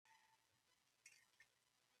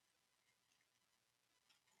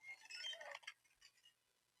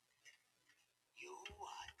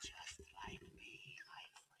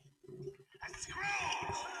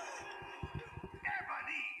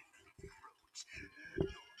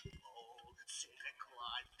old Santa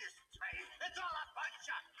Claus, this train, it's all a bunch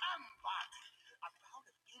of humbug. A bout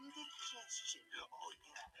of indigestion. Oh,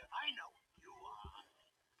 yeah, I know who you are.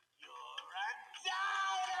 You're a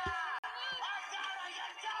doubter! A doubter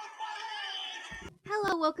you don't believe!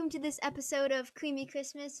 Hello, welcome to this episode of Creamy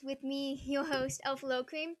Christmas with me, your host, Elf Low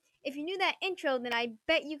Cream. If you knew that intro, then I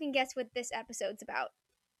bet you can guess what this episode's about.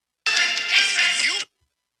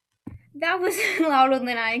 That was louder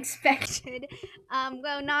than I expected.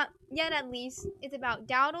 Well, not yet at least. It's about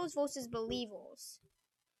doubters versus believers.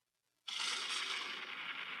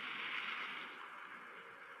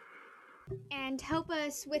 And to help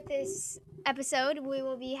us with this episode, we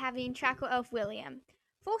will be having Tracker Elf William.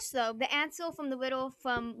 First, though, the answer from the riddle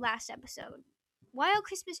from last episode. Why are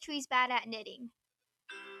Christmas trees bad at knitting?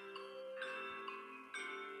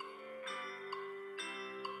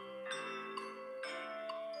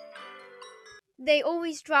 They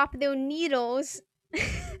always drop their needles.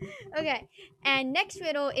 Okay, and next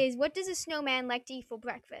riddle is what does a snowman like to eat for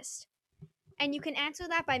breakfast? And you can answer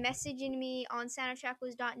that by messaging me on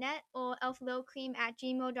santatrackers.net or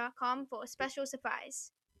elflowcream@gmail.com for a special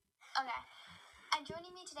surprise. Okay, and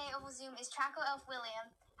joining me today over Zoom is Tracker Elf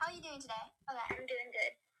William. How are you doing today? Okay. I'm doing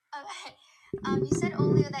good. Okay. You said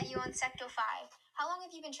earlier that you're on Sector 5. How long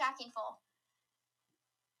have you been tracking for?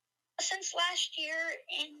 Since last year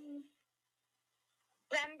in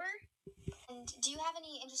November. And do you have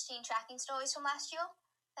any interesting tracking stories from last year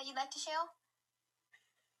that you'd like to share?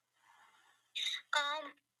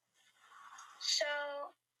 So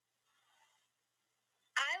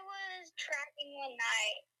I was tracking one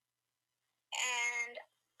night and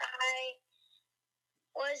I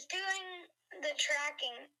was doing the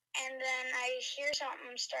tracking and then I hear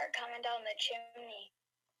something start coming down the chimney.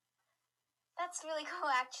 That's really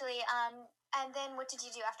cool, actually. And then what did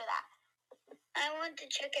you do after that? I went to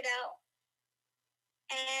check it out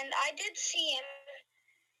and I did see him.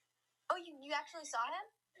 Oh, you actually saw him?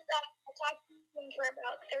 I talked to him for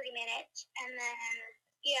about 30 minutes and then,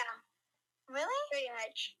 yeah. Really? Pretty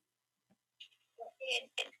much.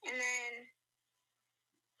 And then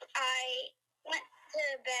I went to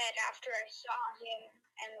bed after I saw him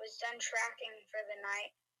and was done tracking for the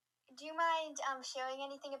night. Do you mind sharing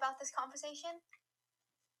anything about this conversation?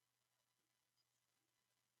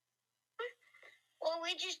 Well,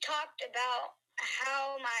 we just talked about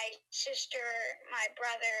how my sister, my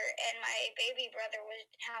brother, and my baby brother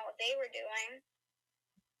how they were doing.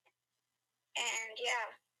 And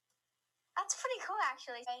yeah. That's pretty cool,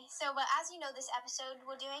 actually. Okay, so, but as you know, this episode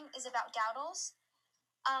we're doing is about doubters.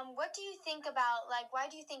 What do you think about, why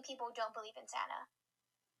do you think people don't believe in Santa?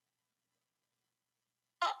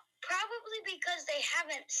 Well, probably because they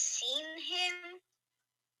haven't seen him.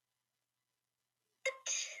 But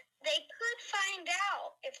they could find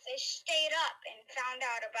out if they stayed up and found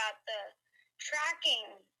out about the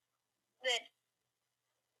tracking,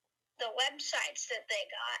 the websites that they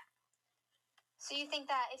got. So you think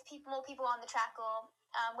that if more people on the tracker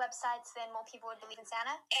websites, then more people would believe in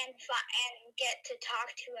Santa? And get to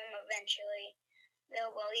talk to him eventually.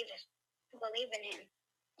 They'll believe in him.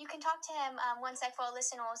 You can talk to him, one sec for our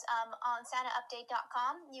listeners, on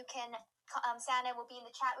SantaUpdate.com. You can, Santa will be in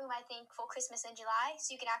the chat room, I think, for Christmas in July, so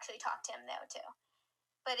you can actually talk to him there, too.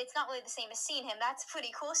 But it's not really the same as seeing him. That's pretty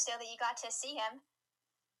cool still that you got to see him.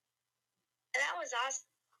 That was awesome,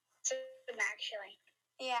 actually.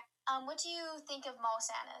 Yeah. What do you think of mall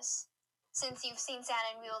Santas? Since you've seen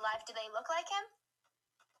Santa in real life, do they look like him?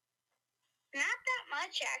 Not that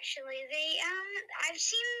much, actually. I've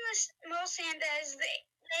seen mall Santas.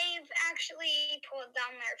 They've actually pulled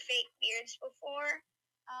down their fake beards before.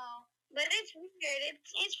 Oh. But it's weird.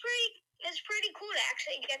 It's pretty cool to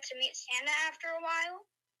actually get to meet Santa after a while.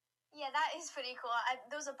 Yeah, that is pretty cool. I bet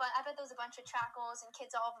there was a bunch of trackers and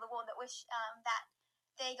kids all over the world that wish that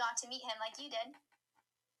they got to meet him like you did.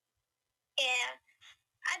 Yeah.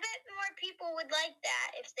 I bet more people would like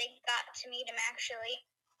that if they got to meet him, actually.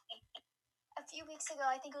 A few weeks ago,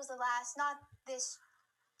 I think it was not this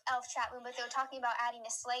elf chat room, but they were talking about adding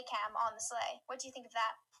a sleigh cam on the sleigh. What do you think of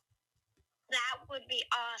that? That would be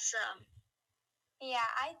awesome. Yeah,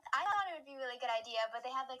 I thought it would be a really good idea, but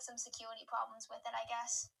they had some security problems with it, I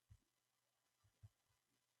guess.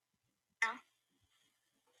 Yeah.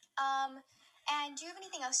 And do you have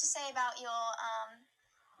anything else to say about your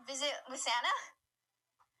visit with Santa?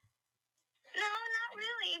 No, not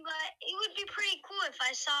really, but it would be pretty cool if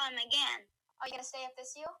I saw him again. Are you going to stay up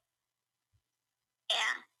this year?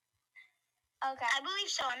 Yeah. Okay. I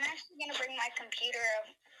believe so. I'm actually going to bring my computer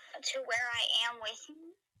to where I am with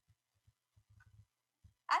him.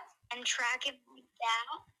 And track it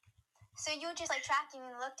down. So you're just tracking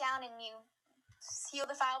and look down and you heal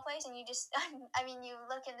the fireplace and you just, you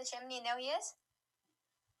look in the chimney and there he is?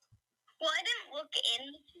 Well, I didn't look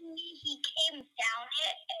in the chimney. He came down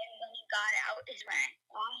it, and when he got out is when I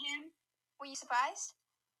saw him. Were you surprised?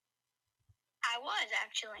 I was,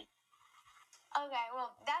 actually. Okay,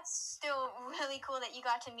 well, that's still really cool that you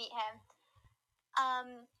got to meet him.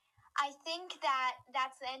 I think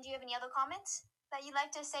that's the end. Do you have any other comments that you'd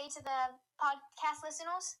like to say to the podcast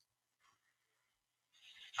listeners?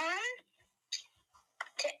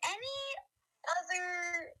 To any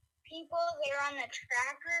other people that are on the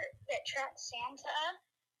tracker that track Santa,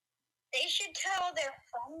 they should tell their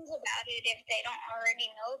friends about it if they don't already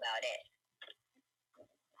know about it.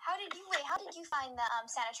 How did you find the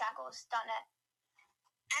SantaTrackers.net?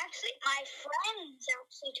 Actually, my friends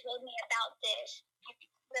actually told me about this,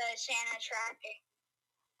 the Santa tracking.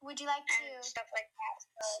 Would you like to? And stuff like that.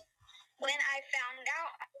 So when I found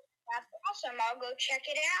out, that's awesome. I'll go check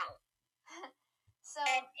it out.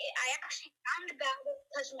 I actually found about it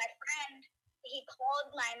because my friend, he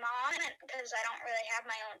called my mom because I don't really have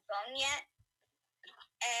my own phone yet.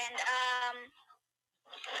 And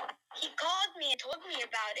he called me and told me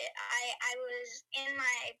about it. I was in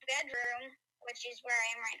my bedroom, which is where I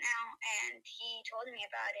am right now, and he told me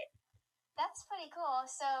about it. That's pretty cool.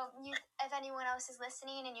 So if anyone else is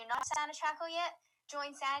listening and you're not a Santa Tracker yet,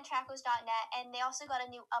 join SantaTrackers.net, and they also got a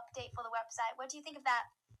new update for the website. What do you think of that?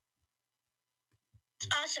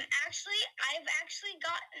 Awesome. Actually, I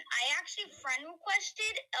friend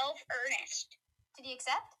requested Elf Ernest. Did he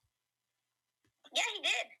accept? Yeah, he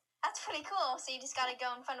did. That's pretty cool. So you just gotta go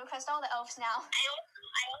and friend request all the elves now.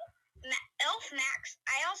 Elf Max.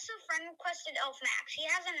 I also friend requested Elf Max. He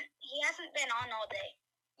hasn't been on all day.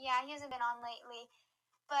 Yeah, he hasn't been on lately.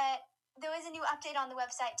 But there is a new update on the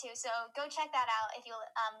website too, so go check that out if you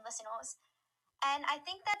listeners. And I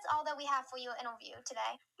think that's all that we have for your interview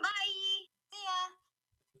today. Bye. See ya.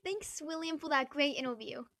 Thanks, William, for that great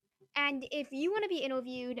interview. And if you want to be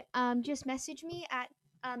interviewed, just message me at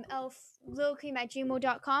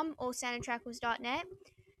elflilcream@gmail.com or santatrackers.net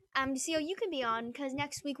to see how you can be on, because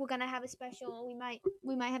next week we're gonna have a special. We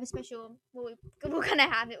might have a special. Well, we're gonna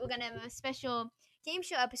have it. We're gonna have a special game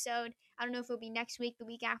show episode. I don't know if it'll be next week, the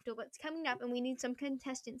week after, but it's coming up, and we need some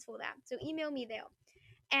contestants for that. So email me there.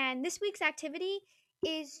 And this week's activity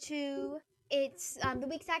is the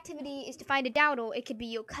week's activity is to find a doubter. It could be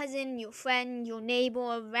your cousin, your friend, your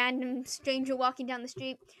neighbor, a random stranger walking down the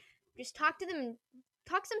street. Just talk to them and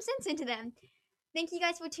talk some sense into them. Thank you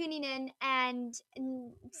guys for tuning in, and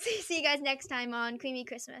see you guys next time on Creamy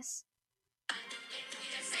Christmas.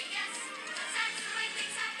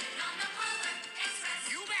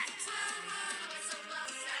 You bet.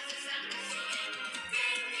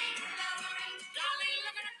 Golly,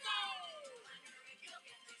 look at it go.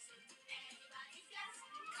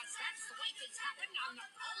 'Cause that's the way things happen on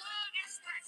the